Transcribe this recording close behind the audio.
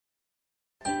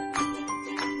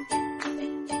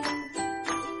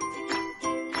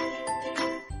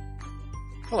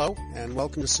Hello, and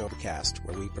welcome to Sobercast,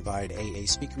 where we provide AA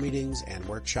speaker meetings and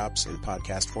workshops in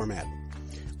podcast format.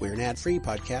 We're an ad-free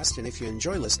podcast, and if you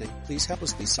enjoy listening, please help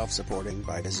us be self-supporting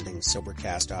by visiting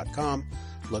Sobercast.com,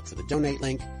 look for the donate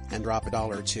link, and drop $1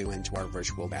 or $2 into our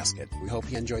virtual basket. We hope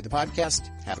you enjoy the podcast.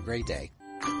 Have a great day.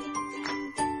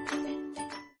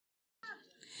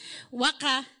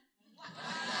 Waka.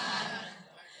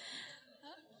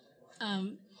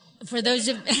 For those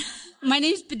of, my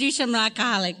name is Padusha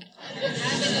Mrakahalik.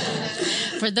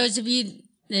 For those of you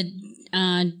that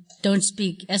don't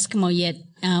speak Eskimo yet,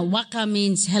 Waka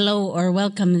means hello or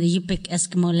welcome in the Yupik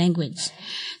Eskimo language.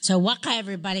 So Waka,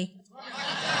 everybody.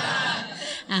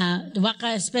 Waka,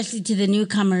 especially to the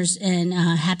newcomers, and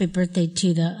happy birthday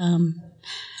to the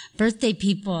birthday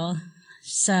people.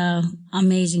 So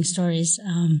amazing stories.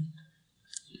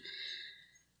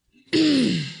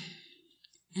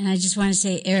 And I just want to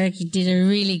say, Eric, you did a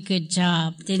really good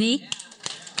job, didn't he?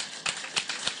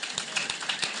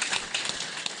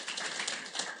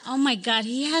 Oh my God,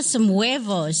 he has some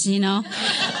huevos, you know.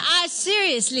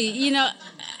 Seriously, you know,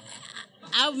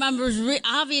 I was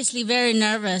obviously very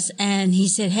nervous, and he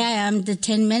said, "Hey, I'm the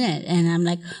 10-minute," and I'm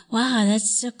like, "Wow,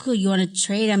 that's so cool. You want to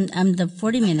trade? I'm the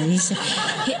 40-minute." He said,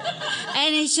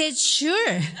 and he said,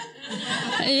 "Sure."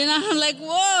 You know, I'm like,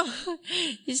 whoa,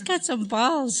 he's got some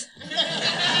balls.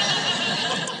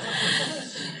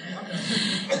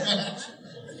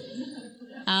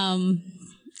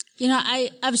 You know,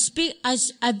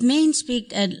 I've main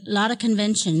speak at a lot of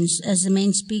conventions as the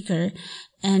main speaker,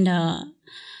 and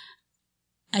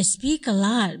I speak a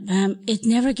lot. It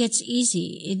never gets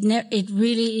easy. It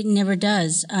really never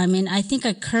does. I mean, I think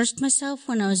I cursed myself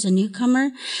when I was a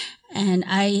newcomer, and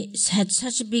I had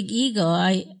such a big ego.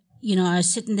 I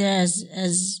was sitting there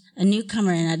as a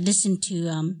newcomer, and I'd listen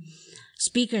to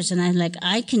speakers, and I'm like,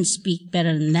 I can speak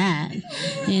better than that,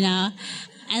 you know.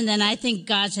 And then I think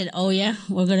God said, "Oh yeah,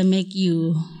 we're going to make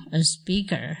you a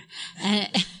speaker." And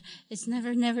it's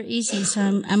never easy.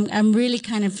 So I'm really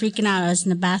kind of freaking out. I was in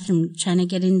the bathroom trying to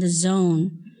get in the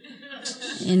zone,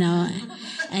 you know,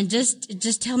 and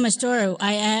just tell my story.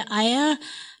 I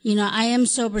am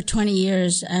sober 20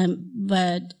 years,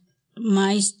 but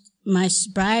my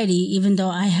sobriety, even though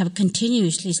I have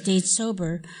continuously stayed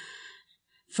sober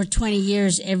for 20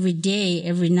 years, every day,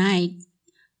 every night,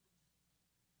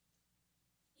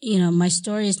 you know, my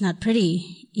story is not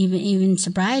pretty, even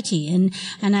sobriety. And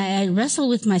I wrestle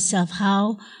with myself,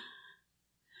 how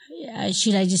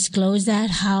should I disclose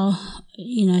that? How,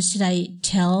 you know, should I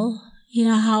tell, you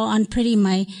know, how unpretty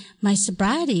my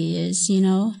sobriety is, you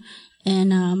know?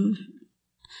 And,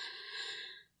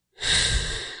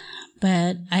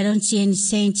 but I don't see any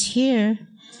saints here.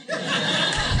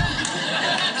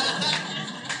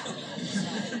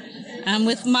 I'm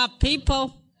with my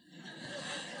people.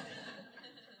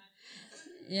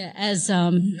 Yeah, as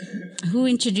who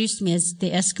introduced me as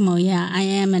the Eskimo? Yeah, I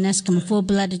am an Eskimo,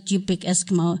 full-blooded Yupik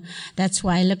Eskimo. That's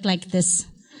why I look like this.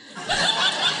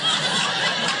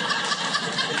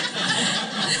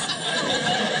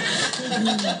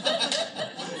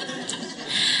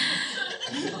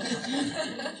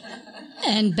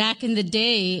 And back in the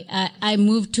day, I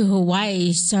moved to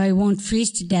Hawaii so I won't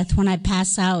freeze to death when I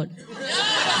pass out.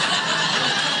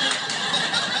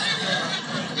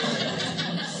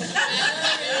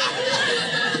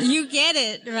 You get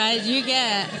it, right? You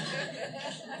get it.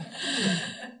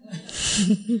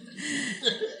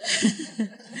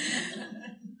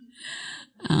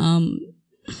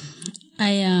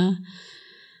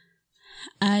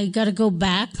 I got to go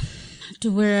back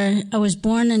to where I was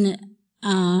born in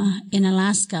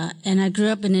Alaska, and I grew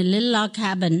up in a little log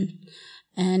cabin,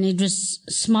 and it was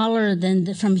smaller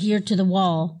than from here to the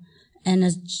wall, and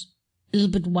a little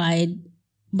bit wide.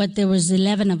 But there was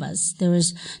 11 of us. There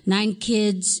was 9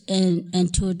 kids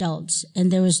and 2 adults,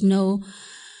 and there was no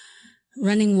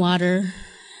running water.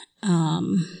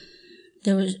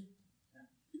 There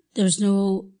was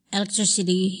no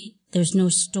electricity. There was no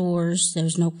stores. There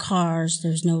was no cars.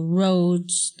 There was no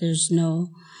roads.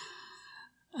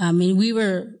 We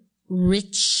were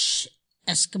rich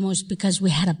Eskimos because we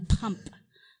had a pump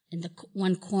in the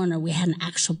one corner. We had an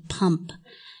actual pump.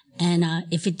 And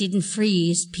if it didn't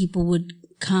freeze, people would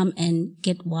come and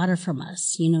get water from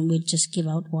us. You know, we'd just give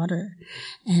out water.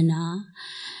 And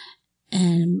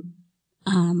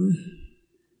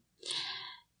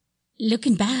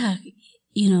looking back,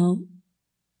 you know,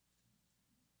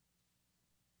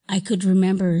 I could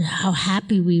remember how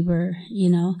happy we were, you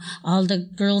know. All the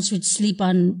girls would sleep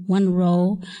on one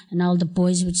row, and all the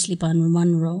boys would sleep on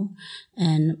one row.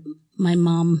 And my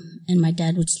mom and my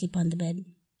dad would sleep on the bed.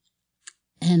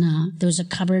 And there was a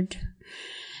cupboard.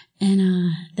 And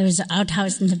there was an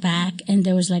outhouse in the back, and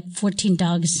there was like 14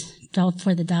 dogs, 12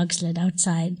 for the dog sled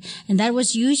outside. And that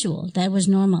was usual. That was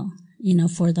normal,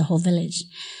 for the whole village.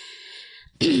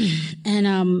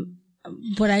 And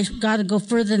but I got to go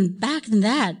further back than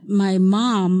that. My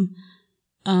mom,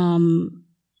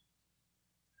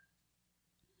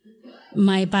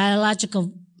 my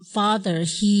biological father,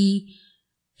 he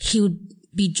would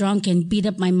be drunk and beat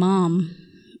up my mom,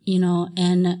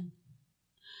 and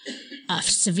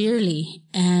severely.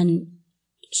 And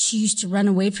she used to run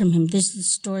away from him. This is the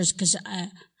stories because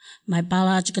my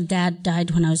biological dad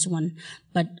died when I was 1.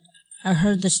 But I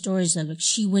heard the stories of it.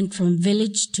 She went from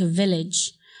village to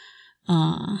village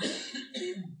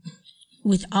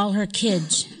with all her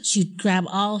kids. She'd grab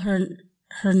all her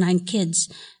 9 kids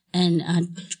and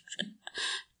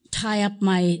tie up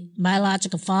my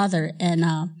biological father, and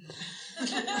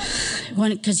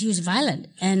because he was violent,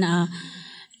 and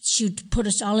she'd put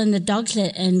us all in the dog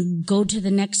sled and go to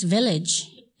the next village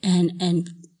and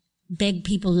beg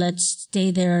people, let's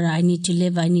stay there. I need to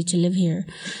live here.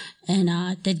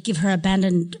 And they'd give her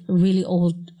abandoned, really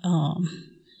old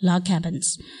log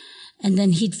cabins. And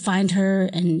then he'd find her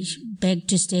and beg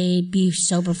to stay, be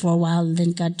sober for a while, and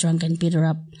then got drunk and beat her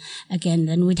up again.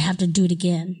 Then we'd have to do it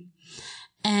again.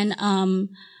 And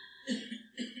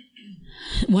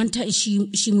one time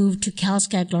she moved to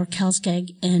Lord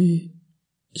Kalskag, and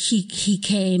he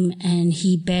came and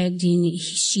he begged, and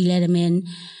she let him in.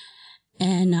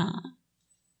 And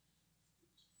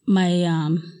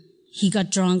he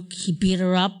got drunk. He beat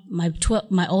her up.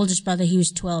 My oldest brother, he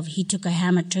was 12. He took a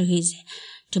hammer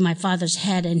to my father's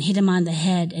head and hit him on the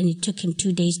head, and it took him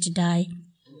 2 days to die.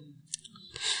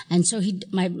 And so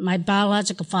my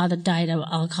biological father died of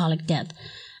alcoholic death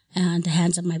at the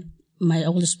hands of my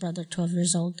oldest brother, 12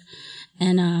 years old.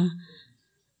 And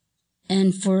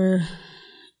for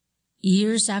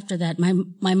years after that,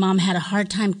 my mom had a hard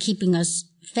time keeping us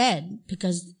fed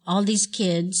because all these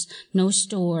kids, no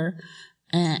store,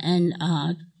 and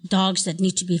dogs that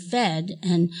need to be fed.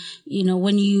 And,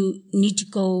 when you need to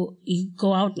you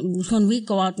go out, when we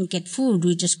go out and get food,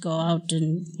 we just go out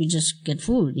and we just get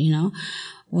food,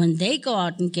 When they go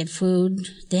out and get food,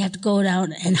 they have to go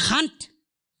down and hunt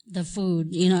the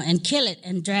food, and kill it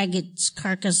and drag its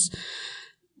carcass,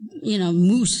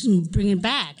 moose and bring it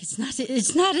back. It's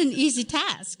not an easy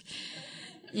task,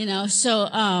 so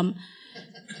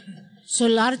a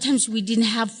lot of times we didn't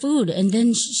have food. And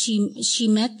then she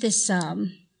met this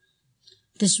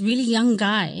really young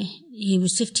guy. He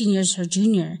was 15 years her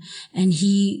junior, and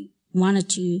he wanted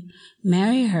to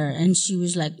marry her. And she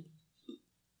was like,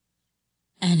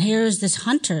 and here is this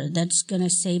hunter that's going to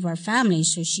save our family.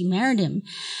 So she married him.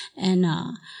 And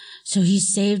so he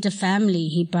saved the family.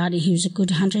 He was a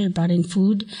good hunter. He brought in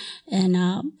food. And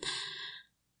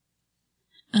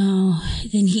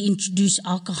then he introduced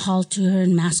alcohol to her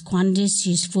in mass quantities.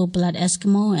 She's full-blood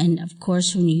Eskimo. And, of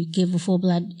course, when you give a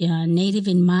full-blood native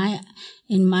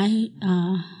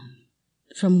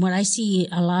from what I see,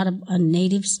 a lot of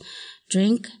natives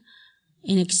drink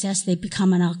in excess, they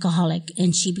become an alcoholic,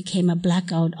 and she became a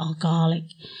blackout alcoholic.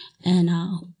 And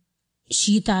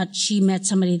she thought she met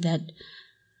somebody that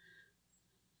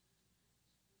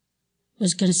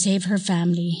was going to save her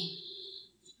family.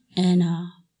 And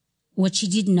what she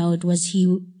didn't know, it was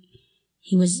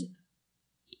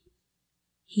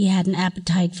he had an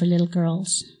appetite for little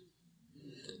girls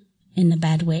in a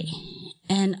bad way.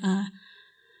 And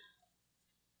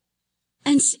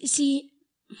see,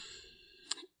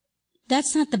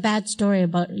 that's not the bad story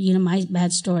about, my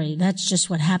bad story. That's just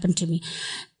what happened to me.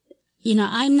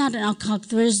 I'm not an alcoholic.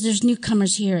 There's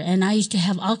newcomers here, and I used to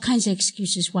have all kinds of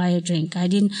excuses why I drink.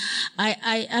 I'm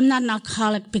not an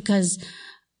alcoholic because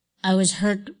I was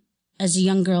hurt as a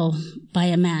young girl by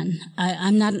a man.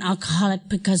 I'm not an alcoholic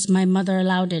because my mother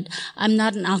allowed it. I'm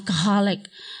not an alcoholic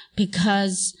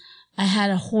because I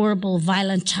had a horrible,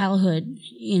 violent childhood.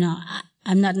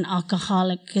 I'm not an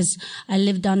alcoholic because I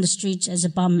lived on the streets as a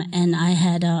bum, and I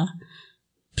had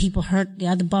the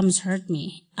other bums hurt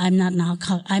me. I'm not an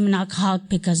alcoholic. I'm an alcoholic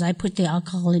because I put the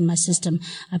alcohol in my system.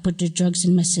 I put the drugs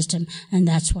in my system, and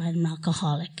that's why I'm an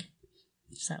alcoholic.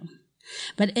 So,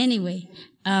 but anyway,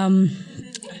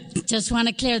 just want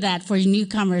to clear that for you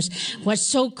newcomers. What's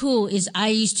so cool is I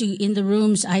used to, in the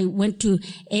rooms, I went to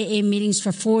AA meetings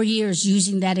for 4 years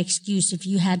using that excuse. If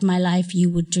you had my life, you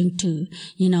would drink too,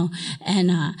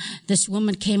 And this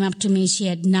woman came up to me. She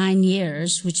had 9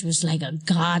 years, which was like a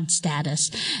god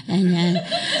status. And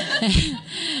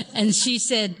and she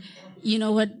said, you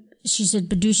know what? She said,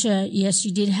 Badusha, yes,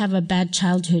 you did have a bad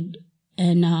childhood,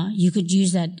 and you could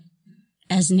use that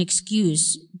as an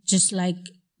excuse, just like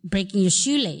breaking your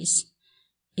shoelace.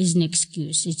 is an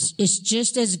excuse. It's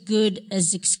just as good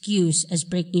as excuse as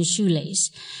breaking your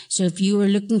shoelace. So if you were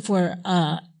looking for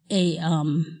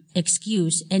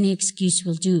excuse, any excuse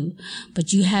will do.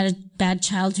 But you had a bad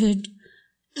childhood,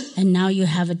 and now you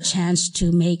have a chance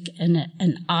to make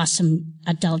an awesome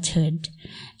adulthood.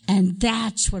 And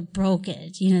that's what broke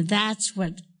it. That's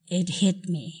what it hit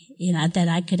me, that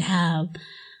I could have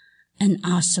an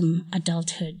awesome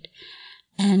adulthood.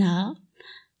 And,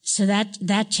 so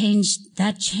that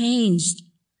changed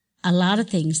a lot of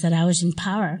things, that I was in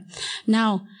power.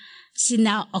 Now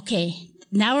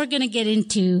we're going to get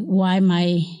into why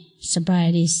my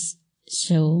sobriety is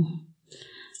so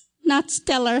not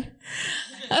stellar.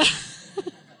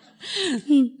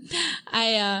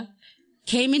 I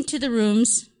came into the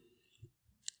rooms,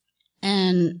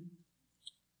 and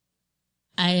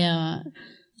it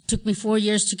took me 4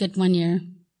 years to get 1 year.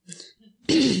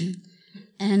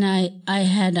 And I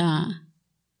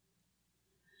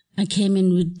came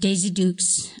in with Daisy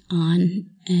Dukes on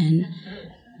and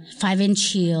 5-inch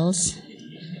heels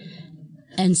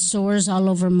and sores all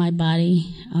over my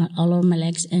body, all over my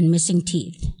legs, and missing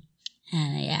teeth.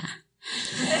 And yeah.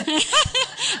 And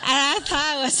I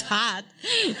thought it was hot.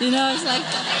 It's like...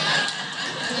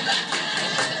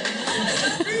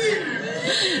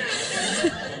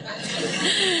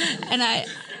 and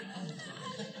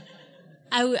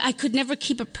I could never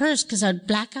keep a purse because I'd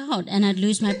black out and I'd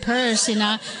lose my purse, and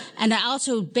I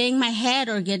also bang my head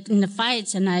or get in the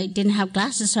fights, and I didn't have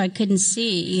glasses, so I couldn't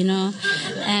see, and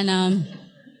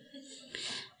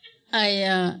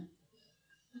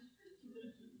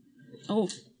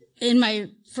in my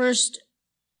first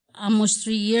almost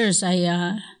 3 years,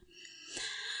 I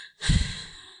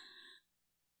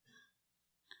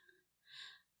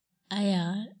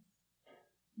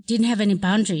didn't have any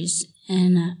boundaries,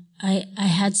 and I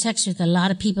had sex with a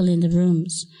lot of people in the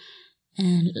rooms,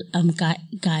 and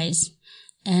guys,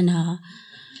 and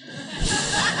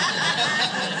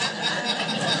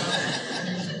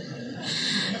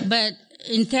but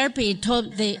in therapy,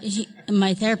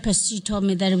 my therapist, she told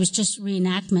me that it was just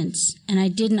reenactments, and I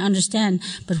didn't understand.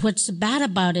 But what's bad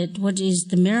about it, what is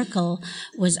the miracle,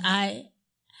 was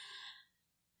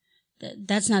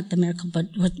that's not the miracle, but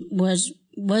what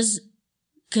was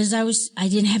because I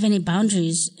didn't have any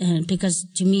boundaries, and because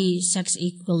to me, sex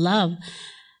equal love.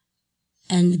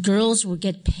 And girls would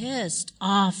get pissed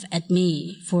off at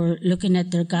me for looking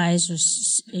at their guys or,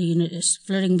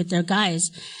 flirting with their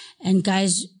guys. And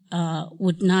guys,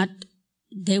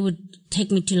 they would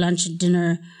take me to lunch and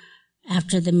dinner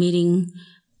after the meeting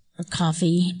or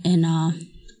coffee, and,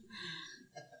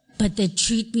 but they'd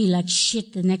treat me like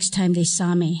shit the next time they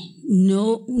saw me.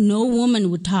 No woman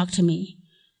would talk to me.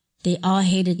 They all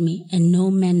hated me, and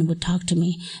no men would talk to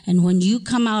me. And when you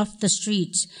come off the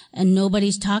streets and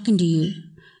nobody's talking to you,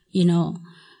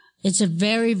 it's a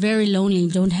very, very lonely.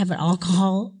 You don't have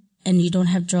alcohol and you don't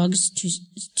have drugs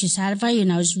to satisfy you.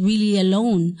 And I was really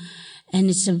alone.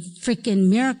 And it's a freaking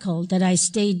miracle that I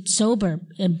stayed sober,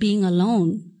 being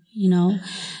alone,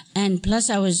 And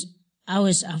plus I was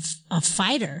a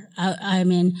fighter. I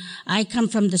mean, I come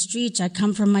from the streets. I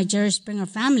come from my Jerry Springer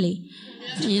family,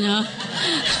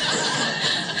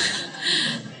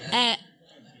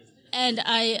 and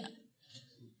I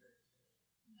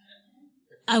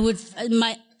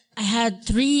had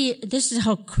this is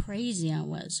how crazy I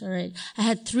was, all right. I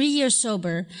had 3 years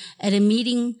sober at a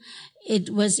meeting. It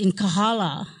was in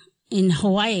Kahala in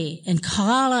Hawaii, and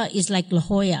Kahala is like La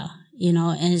Jolla,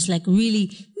 and it's like really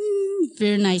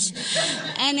very nice.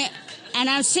 And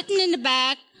I was sitting in the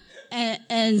back,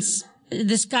 and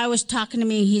this guy was talking to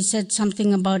me. He said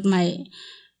something about my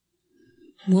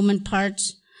woman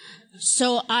parts.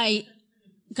 So I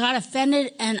got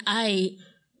offended, and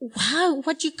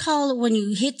what you call when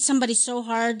you hit somebody so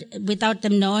hard without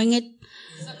them knowing it?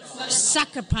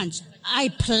 Sucker punch. I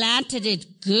planted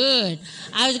it good.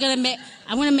 I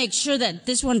want to make sure that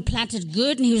this one planted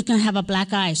good, and he was going to have a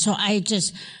black eye. So I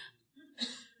just,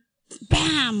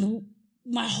 bam,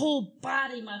 my whole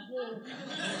body, in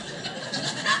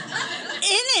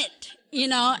it,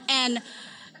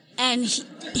 and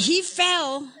he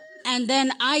fell. And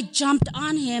then I jumped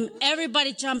on him.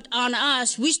 Everybody jumped on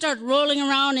us. We started rolling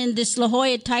around in this La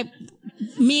Jolla type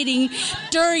meeting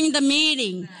during the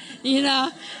meeting,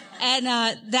 And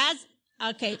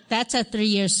that's a 3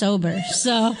 years sober.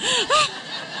 So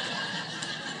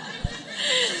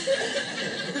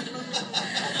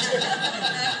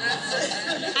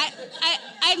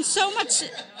I'm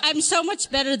so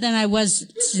much better than I was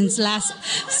since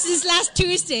last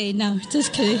Tuesday. No,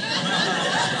 just kidding.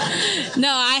 No,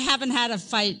 I haven't had a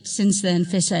fight since then,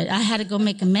 Fish. I had to go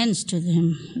make amends to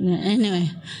him.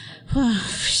 Anyway,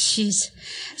 jeez.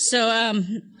 So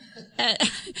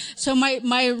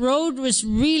my road was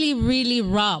really, really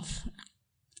rough,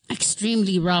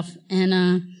 extremely rough, and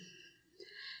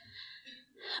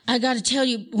I got to tell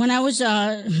you, when I was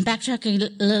backtracking a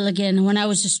little again, when I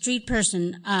was a street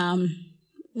person,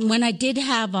 when I did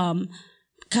have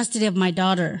custody of my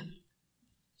daughter,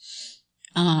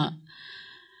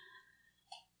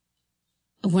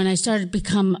 when I started to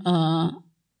become,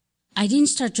 I didn't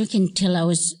start drinking till I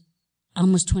was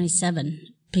almost 27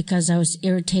 because I was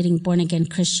irritating born-again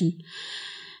Christian.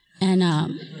 And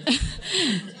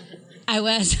I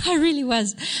really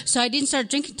was. So I didn't start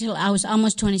drinking till I was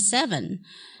almost 27.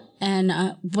 And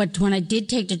but when I did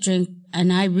take the drink,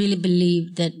 and I really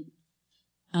believe that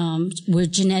we're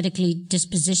genetically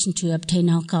dispositioned to obtain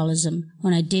alcoholism.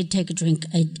 When I did take a drink,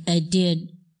 I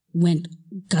went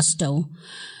gusto.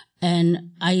 And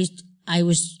I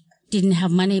didn't have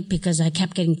money because I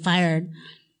kept getting fired.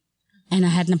 And I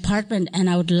had an apartment, and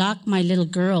I would lock my little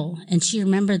girl, and she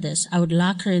remembered this. I would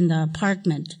lock her in the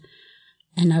apartment,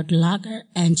 and I would lock her,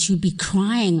 and she would be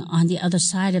crying on the other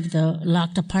side of the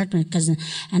locked apartment,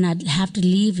 and I'd have to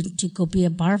leave to go be a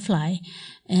barfly.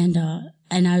 And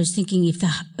I was thinking, if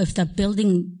the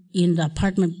building in the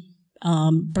apartment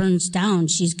burns down,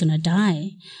 she's gonna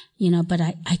die, but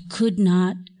I could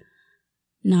not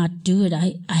do it.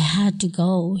 I had to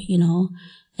go,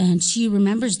 and she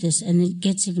remembers this, and it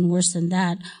gets even worse than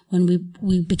that. When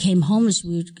we became homeless,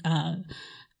 we would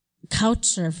couch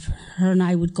surf. Her and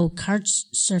I would go couch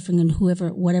surfing, and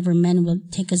whatever men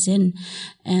would take us in,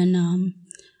 and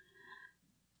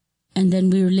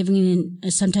then we were living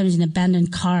sometimes in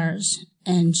abandoned cars,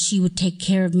 and she would take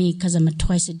care of me because I'm a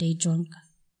twice-a-day drunk.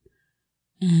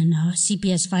 And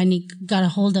CPS finally got a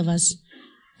hold of us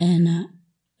and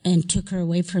took her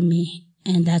away from me,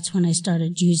 and that's when I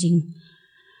started using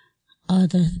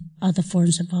other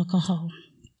forms of alcohol.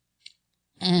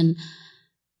 And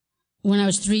when I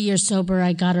was 3 years sober,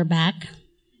 I got her back.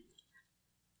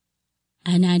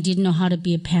 And I didn't know how to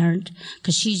be a parent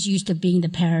because she's used to being the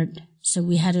parent. So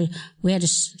we had to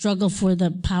struggle for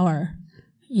the power,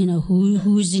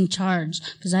 who's in charge.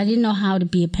 Because I didn't know how to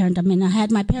be a parent. I mean, I had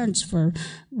my parents for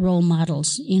role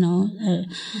models,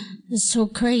 it's so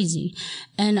crazy.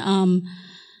 And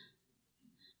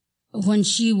when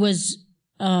she was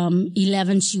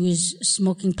 11, she was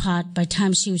smoking pot. By the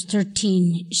time she was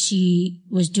 13, she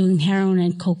was doing heroin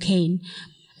and cocaine.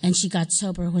 And she got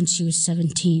sober when she was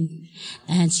 17.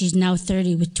 And she's now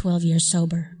 30 with 12 years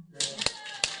sober.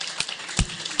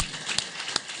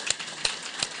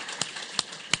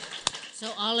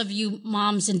 So all of you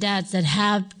moms and dads that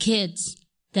have kids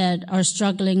that are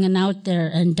struggling and out there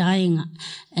and dying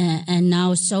and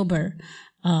now sober,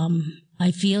 I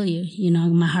feel you,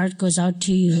 my heart goes out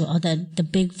to you, all the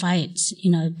big fights,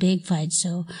 big fights.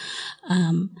 So,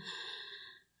 and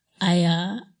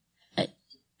I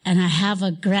have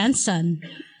a grandson,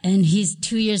 and he's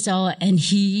 2 years old, and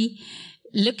he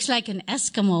looks like an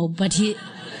Eskimo, but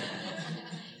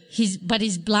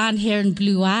he's blonde hair and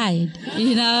blue eyed,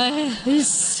 he's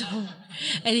so,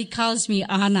 and he calls me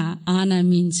Anna. Anna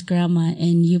means grandma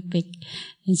in Yupik.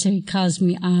 And so he calls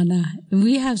me Anna.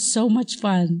 We have so much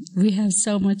fun.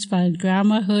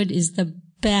 Grandmahood is the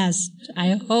best.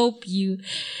 I hope you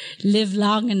live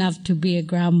long enough to be a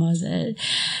grandma.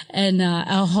 And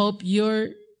I hope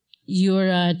your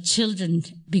children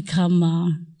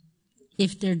become,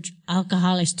 if they're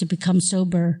alcoholics, to become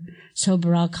sober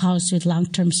alcoholics with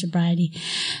long-term sobriety.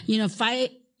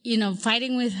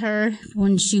 Fighting with her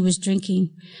when she was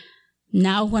drinking.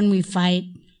 Now when we fight,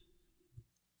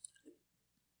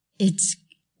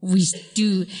 we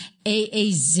do AA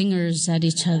zingers at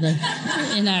each other.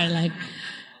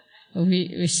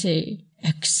 We say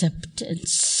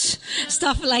acceptance,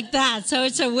 stuff like that. So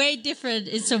it's a way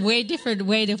different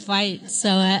way to fight.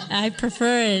 So I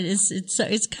prefer it.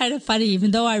 It's kind of funny, even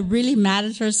though I'm really mad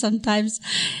at her sometimes.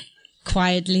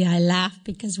 Quietly, I laugh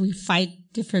because we fight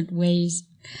different ways.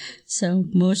 So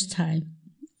most time,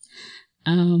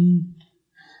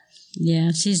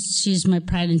 yeah, she's my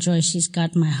pride and joy. She's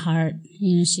got my heart.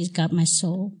 She's got my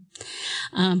soul.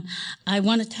 I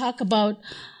want to talk about,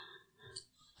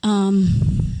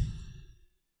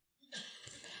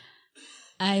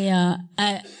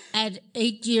 at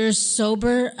 8 years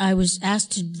sober, I was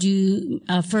asked to do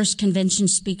a first convention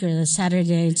speaker, the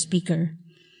Saturday night speaker.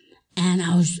 And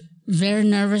I was very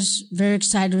nervous, very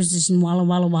excited. It was in Walla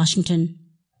Walla, Washington.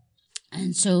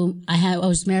 And so I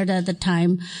was married at the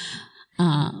time,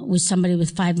 with somebody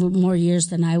with 5 more years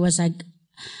than I was. And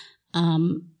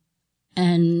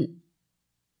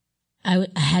I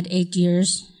had 8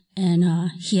 years, and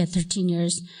he had 13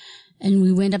 years. And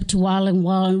we went up to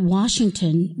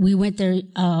Washington. We went there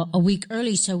a week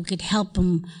early so we could help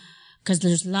him, because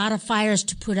there's a lot of fires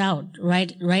to put out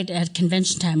right at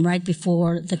convention time, right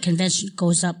before the convention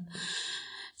goes up.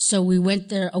 So we went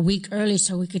there a week early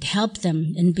so we could help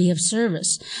them and be of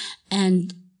service.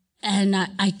 And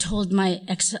I told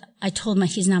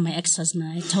he's not my ex-husband.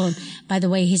 I told him, by the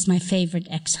way, he's my favorite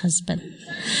ex-husband.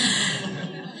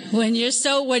 When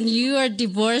you are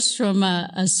divorced from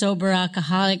a sober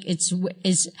alcoholic,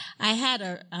 I had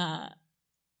a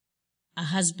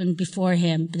husband before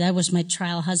him, but that was my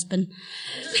trial husband.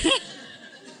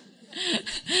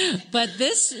 But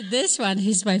this one,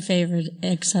 he's my favorite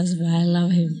ex-husband. I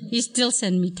love him. He still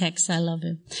sends me texts. I love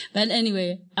him. But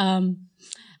anyway,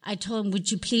 I told him,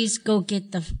 would you please go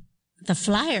get the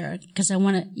flyer, because I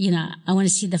want to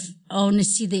see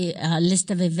the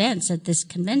list of events at this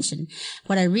convention.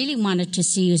 What I really wanted to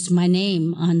see was my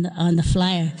name on the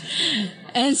flyer.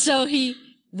 And so he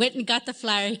went and got the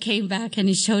flyer. He came back and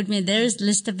he showed me there's a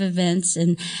list of events,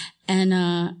 and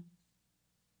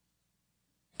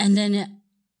then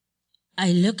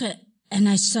I look at and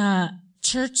I saw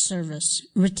church service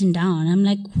written down. I'm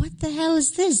like, what the hell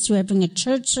is this? We're having a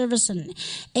church service and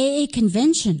AA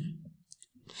convention.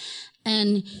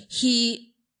 And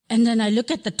then I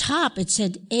look at the top, it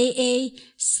said AA/CMA.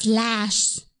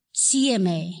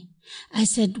 I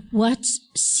said, what's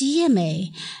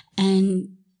CMA? And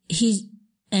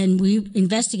we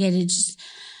investigated.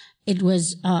 It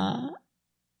was,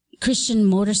 Christian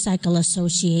Motorcycle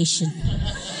Association.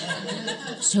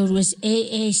 So it was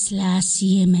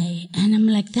AA/CMA. And I'm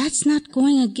like, that's not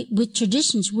going with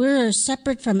traditions. We're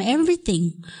separate from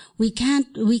everything. We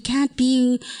can't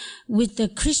be with the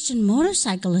Christian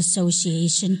Motorcycle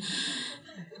Association.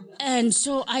 And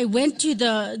so I went to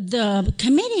the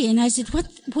committee and I said, what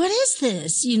is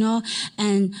this?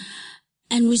 And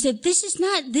we said, this is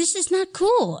not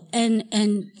cool. And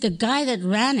the guy that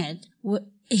ran it,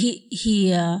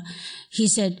 he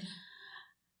said,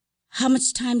 how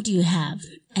much time do you have?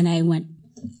 And I went,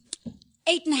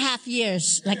 8.5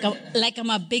 years, like I'm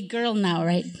a big girl now,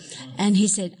 right? And he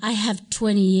said, I have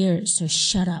 20 years, so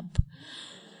shut up.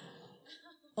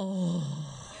 Oh.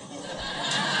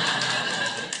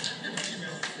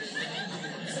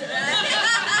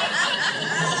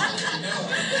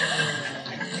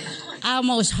 I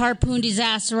almost harpooned his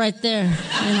ass right there.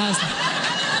 And I was like,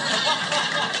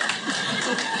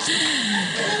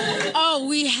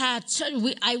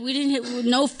 we didn't hit,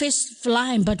 no fist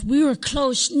flying, but we were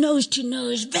close, nose to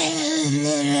nose.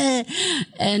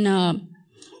 And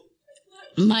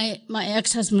my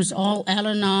ex-husband was all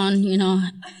Al-Anon,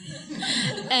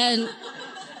 and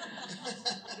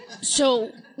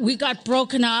so we got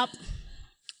broken up.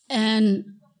 And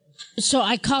so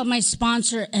I called my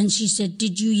sponsor, and she said,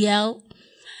 "Did you yell?"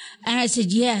 And I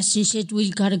said, yes. She said,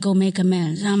 we got to go make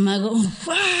amends. I'm like,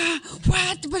 what?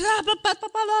 Blah, blah, blah, blah,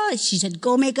 blah. She said,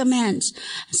 go make amends.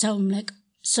 So I'm like,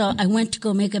 so I went to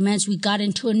go make amends. We got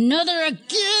into another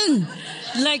again,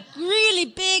 like really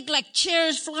big, like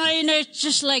chairs flying. It's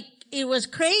just like, it was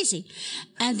crazy.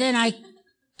 And then I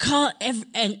called,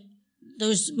 and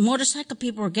those motorcycle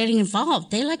people were getting involved.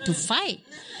 They like to fight,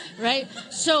 right?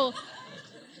 So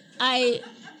I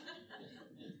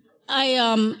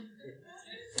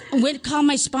went to call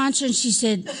my sponsor, and she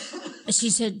said,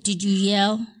 did you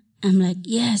yell? I'm like,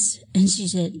 yes. And she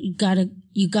said, you gotta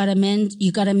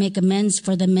make amends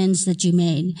for the amends that you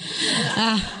made.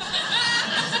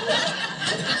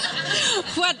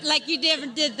 What? Like you never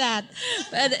did that.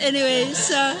 But anyway,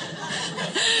 so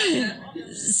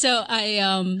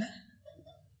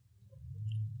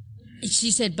she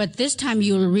said, but this time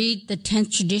you'll read the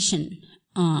 10th tradition.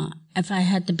 If I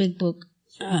had the big book,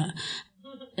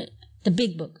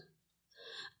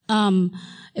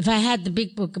 if I had the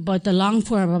big book about the long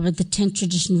form, about the 10th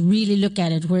tradition, really look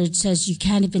at it, where it says you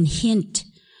can't even hint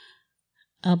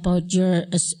about your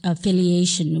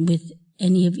affiliation with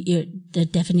any of the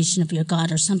definition of your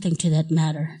God or something to that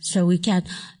matter. So we can't,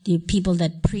 the people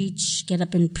that preach, get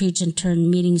up and preach and turn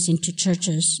meetings into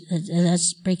churches,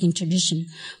 that's breaking tradition.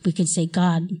 We can say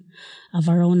God of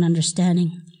our own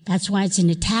understanding. That's why it's in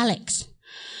italics.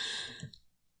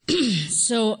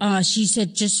 So she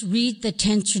said, just read the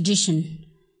 10th tradition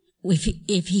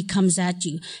if he comes at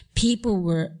you. People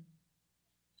were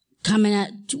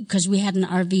coming because we had an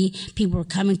RV, people were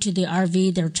coming to the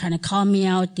RV, they were trying to call me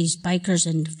out, these bikers,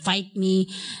 and fight me,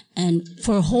 and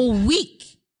for a whole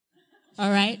week.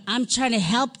 All right? I'm trying to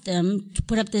help them to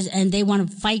put up this, and they want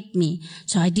to fight me.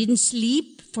 So I didn't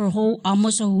sleep for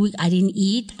almost a week. I didn't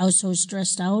eat. I was so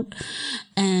stressed out.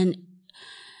 And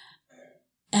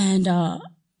And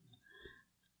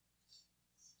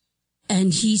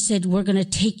he said, we're going to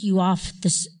take you off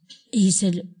this. He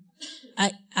said,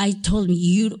 I told him,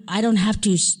 I don't have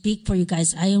to speak for you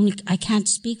guys. I can't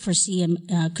speak for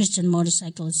CM, Christian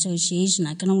Motorcycle Association.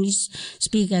 I can only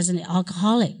speak as an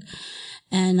alcoholic.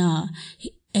 And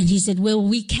he said, well,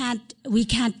 we can't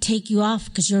take you off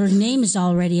because your name is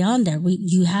already on there.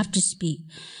 You have to speak.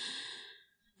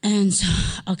 And so,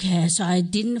 okay, so I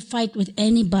didn't fight with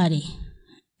anybody.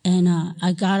 And,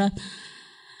 I got up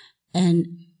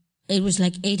and it was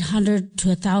like 800 to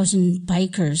 1,000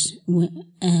 bikers,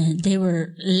 and they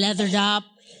were leathered up,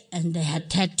 and they had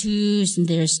tattoos, and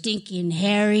they were stinky and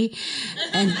hairy,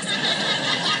 and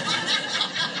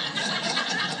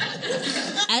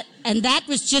that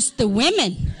was just the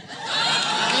women,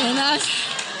 you know.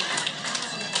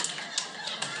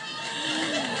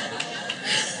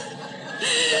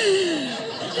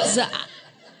 So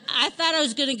I thought I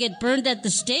was going to get burned at the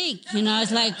stake, you know. I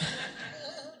was like.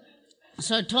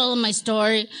 So I told him my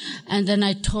story, and then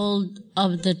I told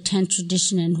of the tent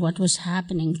tradition and what was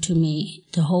happening to me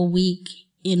the whole week,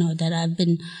 you know, that I've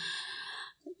been,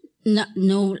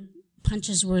 no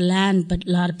punches were landed, but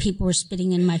a lot of people were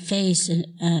spitting in my face,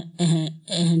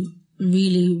 and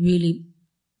really, really,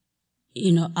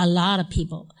 you know, a lot of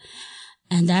people.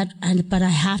 But I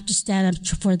have to stand up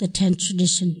for the tent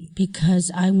tradition because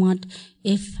I want,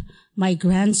 if my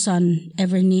grandson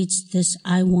ever needs this,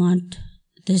 I want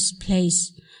this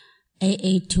place,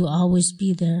 AA, to always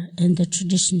be there, and the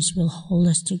traditions will hold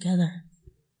us together.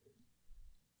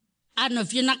 I don't know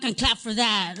if you're not going to clap for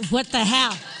that. What the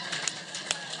hell?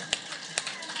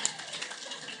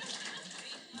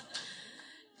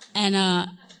 And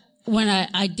when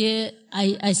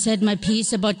I said my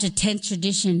piece about the tent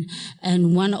tradition,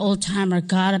 and one old timer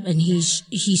got up and he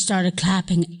started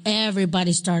clapping.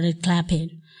 Everybody started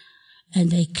clapping. And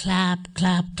they clap,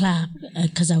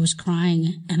 because I was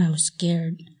crying and I was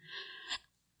scared.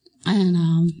 And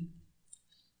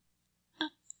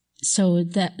so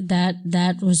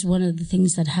that was one of the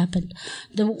things that happened.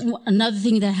 Another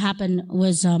thing that happened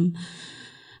was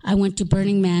I went to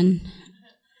Burning Man.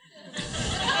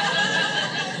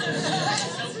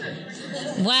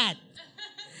 What?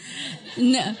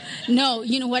 No,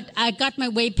 you know what? I got my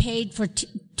way paid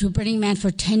to Burning Man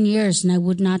for 10 years, and I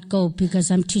would not go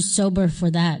because I'm too sober for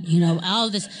that. You know, all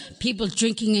this people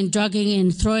drinking and drugging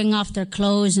and throwing off their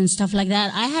clothes and stuff like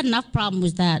that. I had enough problem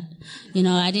with that. You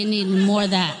know, I didn't need more of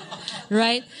that,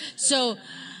 right? So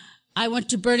I went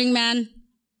to Burning Man.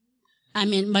 I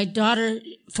mean, my daughter,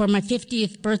 for my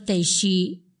 50th birthday,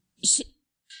 she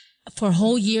for a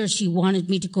whole year, she wanted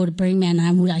me to go to Burning Man.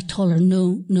 I told her,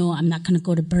 no, I'm not going to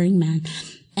go to Burning Man.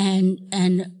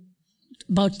 And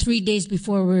about 3 days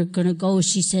before we were going to go,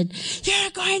 she said, you're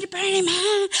going to Burning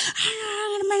Man.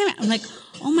 I'm like,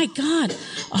 oh my God.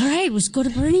 All right, let's go to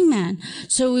Burning Man.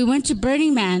 So we went to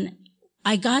Burning Man.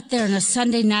 I got there on a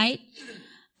Sunday night.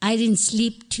 I didn't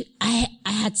sleep. I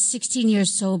had 16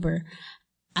 years sober.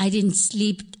 I didn't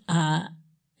sleep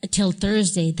till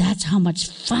Thursday. That's how much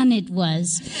fun it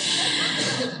was.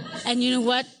 And you know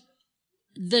what?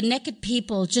 The naked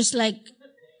people, just like,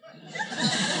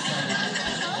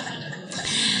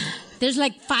 there's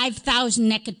like 5,000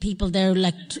 naked people there,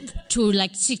 like to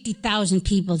like 60,000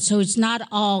 people. So it's not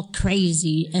all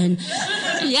crazy. And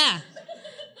yeah.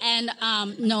 And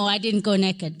no, I didn't go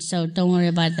naked, so don't worry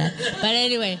about that. But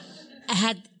anyway,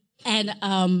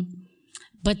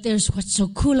 but there's what's so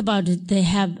cool about it. They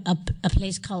have a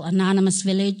place called Anonymous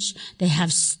Village. They have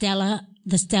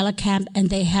the Stella Camp, and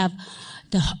they have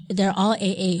they're all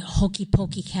AA Hokey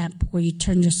Pokey Camp where you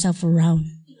turn yourself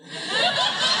around.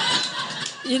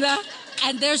 You know?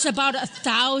 And there's about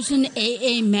 1,000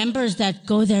 AA members that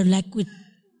go there like with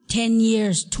 10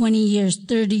 years, 20 years,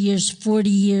 30 years, 40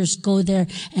 years go there,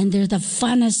 and they're the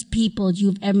funnest people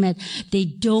you've ever met. They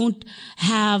don't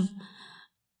have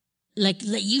like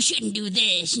you shouldn't do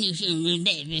this, you shouldn't do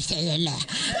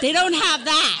that. They don't have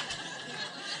that.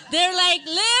 They're like,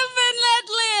 live and let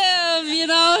live, you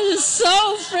know. It's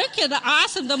so freaking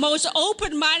awesome. The most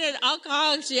open-minded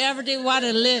alcoholics you ever did want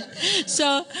to live.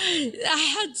 So I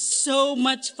had so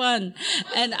much fun.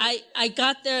 And I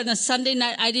got there on a Sunday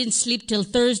night. I didn't sleep till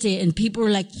Thursday. And people were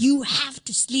like, you have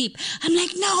to sleep. I'm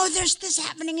like, no, there's this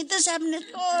happening and this happening.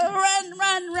 Oh,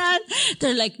 run.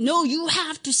 They're like, no, you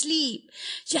have to sleep.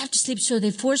 You have to sleep. So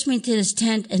they forced me into this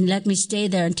tent and let me stay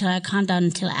there until I calmed down,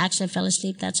 until I actually fell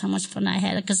asleep. That's how much fun I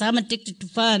had. Because I'm addicted to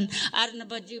fun. I don't know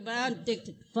about you, but I'm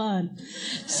addicted to fun.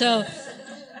 So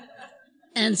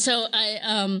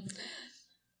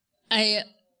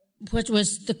what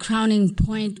was the crowning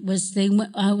point was they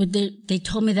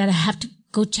told me that I have to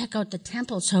go check out the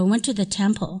temple. So I went to the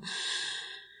temple,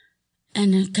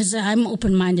 and because I'm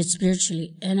open-minded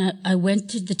spiritually, and I went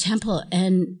to the temple,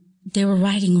 and they were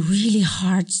writing really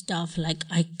hard stuff. Like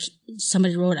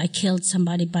somebody wrote, "I killed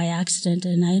somebody by accident,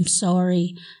 and I am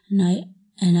sorry,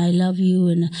 and I love you,"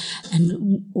 and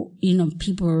you know,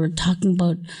 people were talking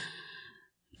about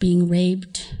being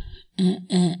raped,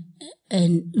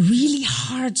 and really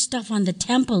hard stuff on the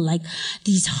temple, like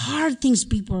these hard things.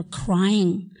 People were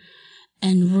crying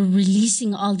and were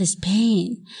releasing all this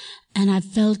pain. And I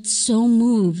felt so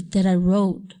moved that I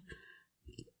wrote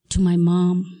to my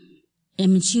mom. I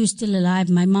mean, she was still alive.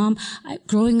 My mom,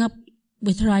 growing up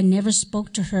with her, I never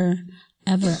spoke to her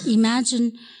ever.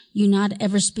 Imagine you not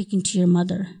ever speaking to your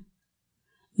mother.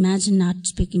 Imagine not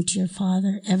speaking to your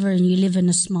father ever, and you live in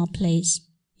a small place.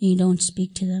 You don't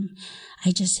speak to them.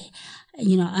 I just,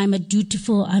 you know, I'm a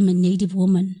Native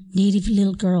woman, Native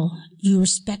little girl. You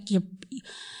respect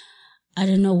I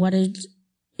don't know what it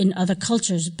in other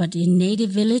cultures, but in Native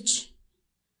village,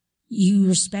 you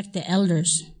respect the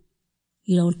elders.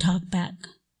 You don't talk back.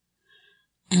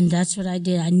 And that's what I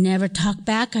did. I never talked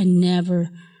back. I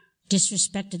never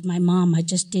disrespected my mom. I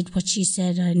just did what she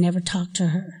said. I never talked to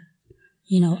her.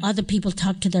 You know, other people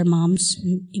talk to their moms,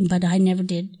 but I never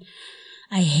did.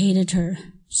 I hated her.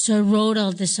 So I wrote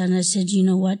all this, and I said, you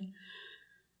know what?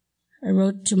 I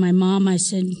wrote to my mom, I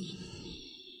said,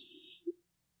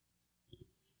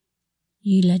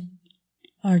 you let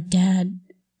our dad,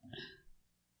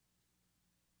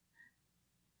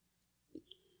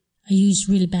 I used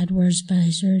really bad words, but I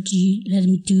said, you let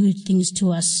him do things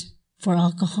to us for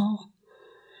alcohol.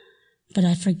 But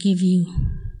I forgive you,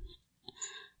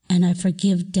 and I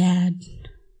forgive Dad.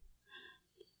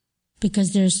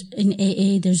 Because in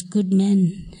AA, there's good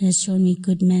men. It has shown me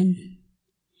good men,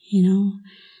 you know,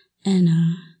 and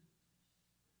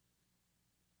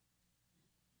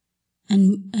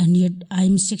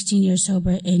I'm 16 years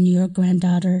sober, and your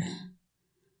granddaughter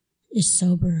is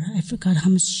sober. I forgot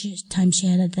how much time she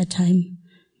had at that time,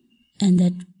 and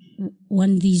that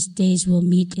one of these days we'll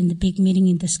meet in the big meeting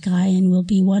in the sky, and we'll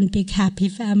be one big happy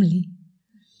family,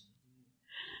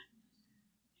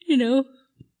 you know.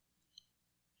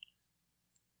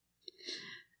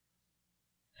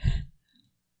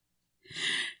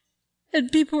 And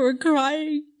people were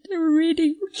crying. They were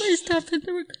reading my stuff and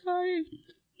they were crying.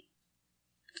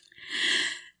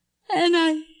 And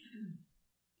I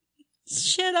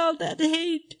shed all that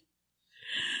hate.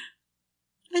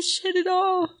 I shed it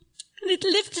all. And it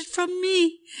lifted from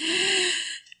me.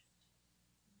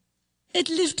 It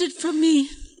lifted from me.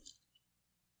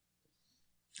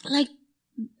 Like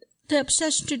the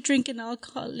obsession to drink and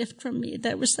alcohol lifted from me.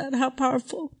 That was how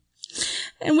powerful.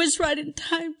 And was right in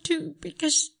time too,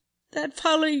 because that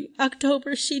following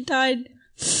October, she died.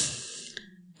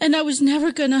 And I was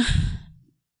never going to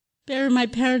bury my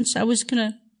parents. I was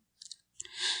going to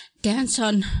dance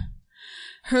on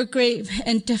her grave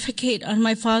and defecate on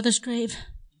my father's grave.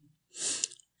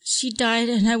 She died,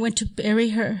 and I went to bury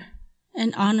her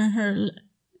and honor her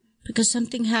because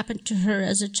something happened to her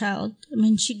as a child. I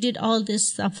mean, she did all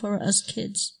this stuff for us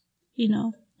kids, you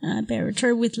know, and I buried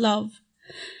her with love.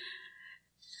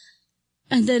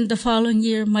 And then the following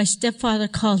year, my stepfather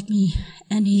called me,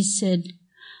 and he said,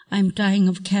 I'm dying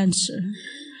of cancer.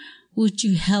 Would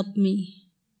you help me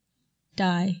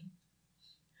die?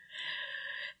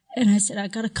 And I said, I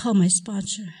got to call my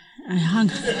sponsor. I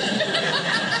hung up.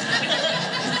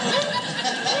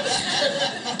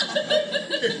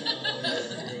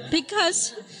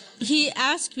 Because he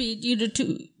asked me, you know,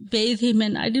 to bathe him,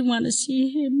 and I didn't want to see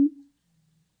him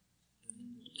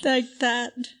like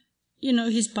that. You know,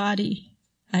 his body.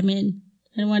 I mean,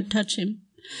 I didn't want to touch him.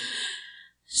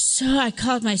 So I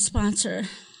called my sponsor,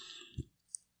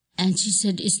 and she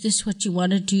said, is this what you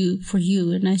want to do for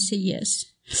you? And I said, yes.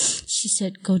 She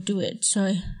said, go do it.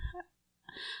 So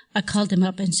I called him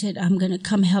up and said, I'm going to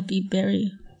come help you bury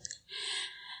you.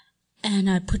 And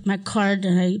I put my card,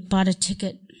 and I bought a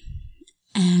ticket,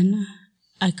 and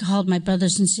I called my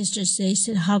brothers and sisters. They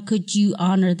said, how could you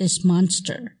honor this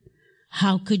monster?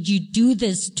 How could you do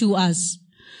this to us?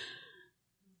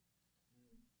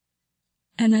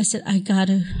 And I said, I got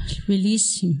to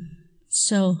release him.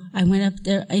 So I went up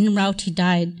there. En route, he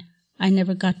died. I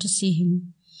never got to see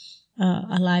him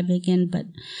alive again, but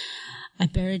I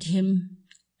buried him.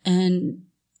 And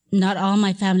not all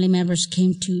my family members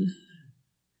came to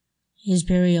his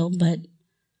burial, but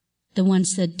the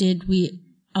ones that did,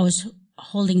 I was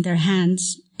holding their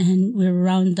hands, and we were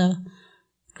around the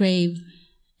grave,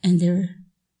 and there were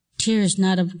tears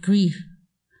not of grief,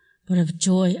 but of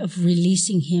joy of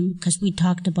releasing him, because we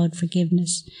talked about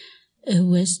forgiveness.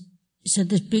 So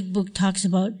this big book talks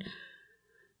about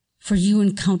for you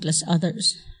and countless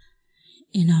others,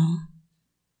 you know.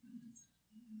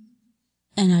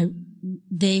 And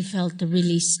they felt the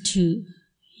release too,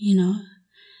 you know.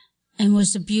 And it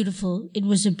was a beautiful,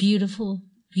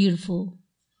 beautiful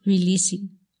releasing.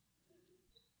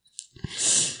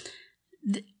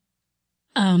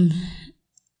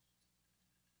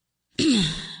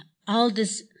 All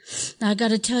this, I got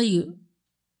to tell you,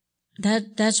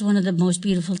 that's one of the most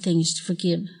beautiful things, to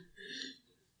forgive.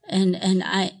 And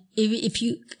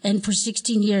for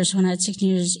 16 years, when I had 16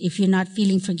 years, if you're not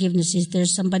feeling forgiveness, if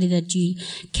there's somebody that you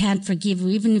can't forgive, or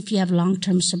even if you have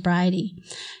long-term sobriety,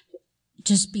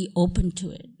 just be open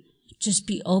to it. Just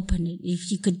be open.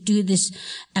 If you could do this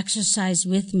exercise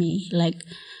with me, like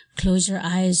close your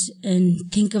eyes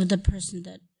and think of the person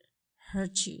that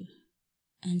hurt you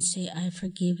and say, I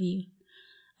forgive you.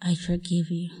 I forgive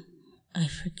you. I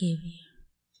forgive you.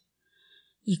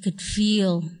 You could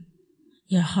feel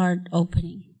your heart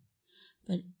opening.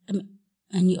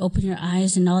 And you open your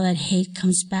eyes and all that hate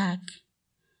comes back.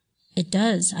 It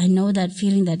does. I know that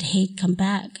feeling, that hate come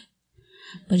back.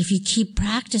 But if you keep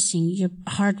practicing, your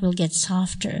heart will get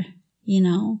softer, you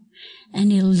know,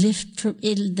 and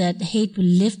that hate will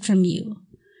lift from you.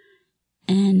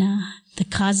 And the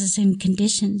causes and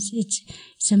conditions, it's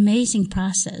an amazing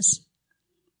process.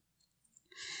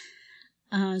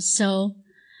 So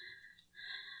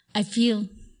I feel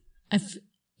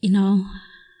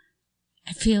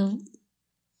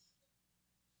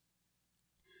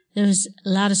there's a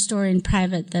lot of story in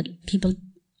private that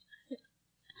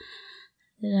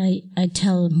I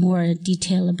tell more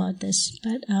detail about this,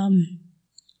 but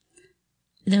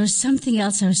there was something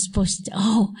else I was supposed to.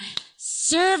 Oh,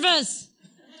 service!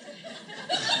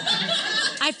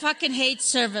 I fucking hate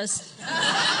service.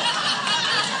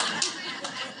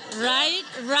 Right?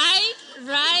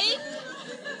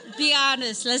 Be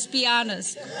honest. Let's be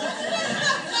honest.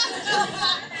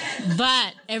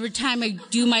 But every time I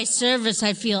do my service,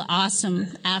 I feel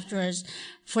awesome afterwards.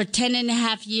 For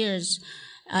 10.5 years,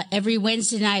 every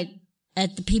Wednesday night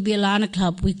at the PB Alana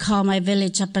Club, we call my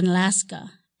village up in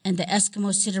Alaska, and the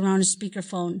Eskimos sit around a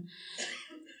speakerphone.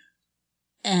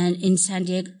 And in San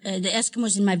Diego, the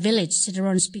Eskimos in my village sit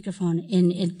around a speakerphone.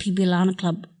 In PB Alana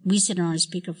Club, we sit around a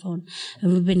speakerphone.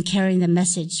 And we've been carrying the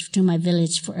message to my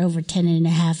village for over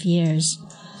 10.5 years.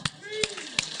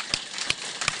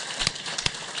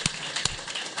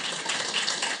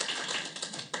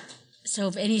 So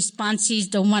if any sponsees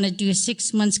don't want to do a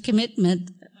 6 months commitment,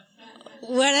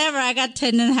 whatever, I got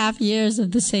 10.5 years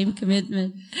of the same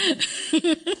commitment.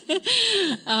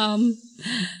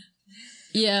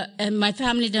 Yeah, and my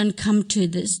family don't come to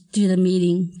the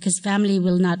meeting, because family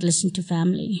will not listen to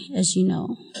family, as you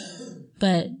know.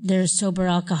 But there are sober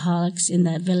alcoholics in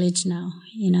that village now,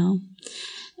 you know.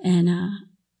 And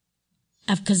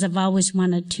because I've always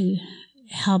wanted to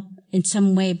help in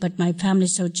some way, but my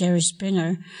family's so Jerry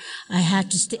Springer, I have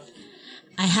to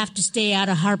stay out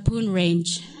of harpoon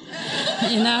range,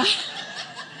 you know.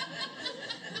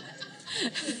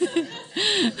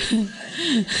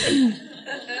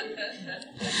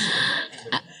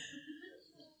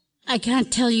 I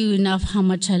can't tell you enough how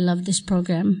much I love this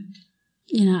program.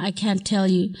 You know, I can't tell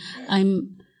you. I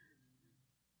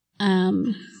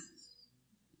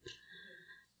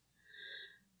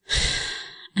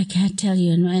can't tell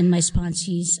you, and my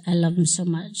sponsees, I love them so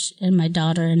much, and my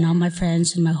daughter, and all my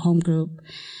friends, and my home group,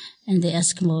 and the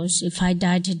Eskimos. If I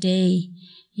die today,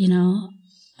 you know,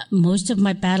 most of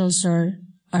my battles are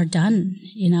done,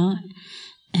 you know,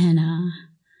 and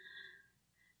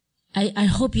I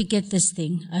hope you get this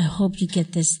thing. I hope you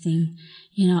get this thing.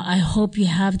 You know, I hope you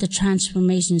have the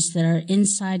transformations that are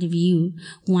inside of you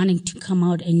wanting to come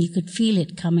out, and you could feel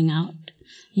it coming out,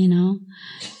 you know.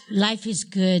 Life is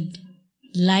good.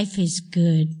 Life is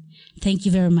good. Thank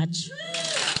you very much.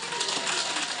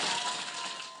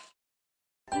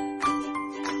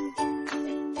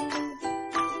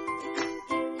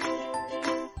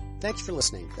 Thanks for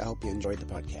listening. I hope you enjoyed the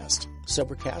podcast.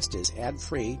 Sobercast is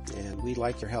ad-free, and we'd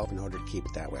like your help in order to keep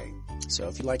it that way. So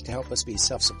if you'd like to help us be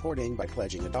self-supporting by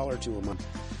pledging $1 or $2 a month,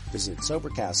 visit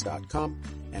Sobercast.com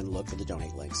and look for the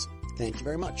donate links. Thank you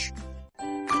very much.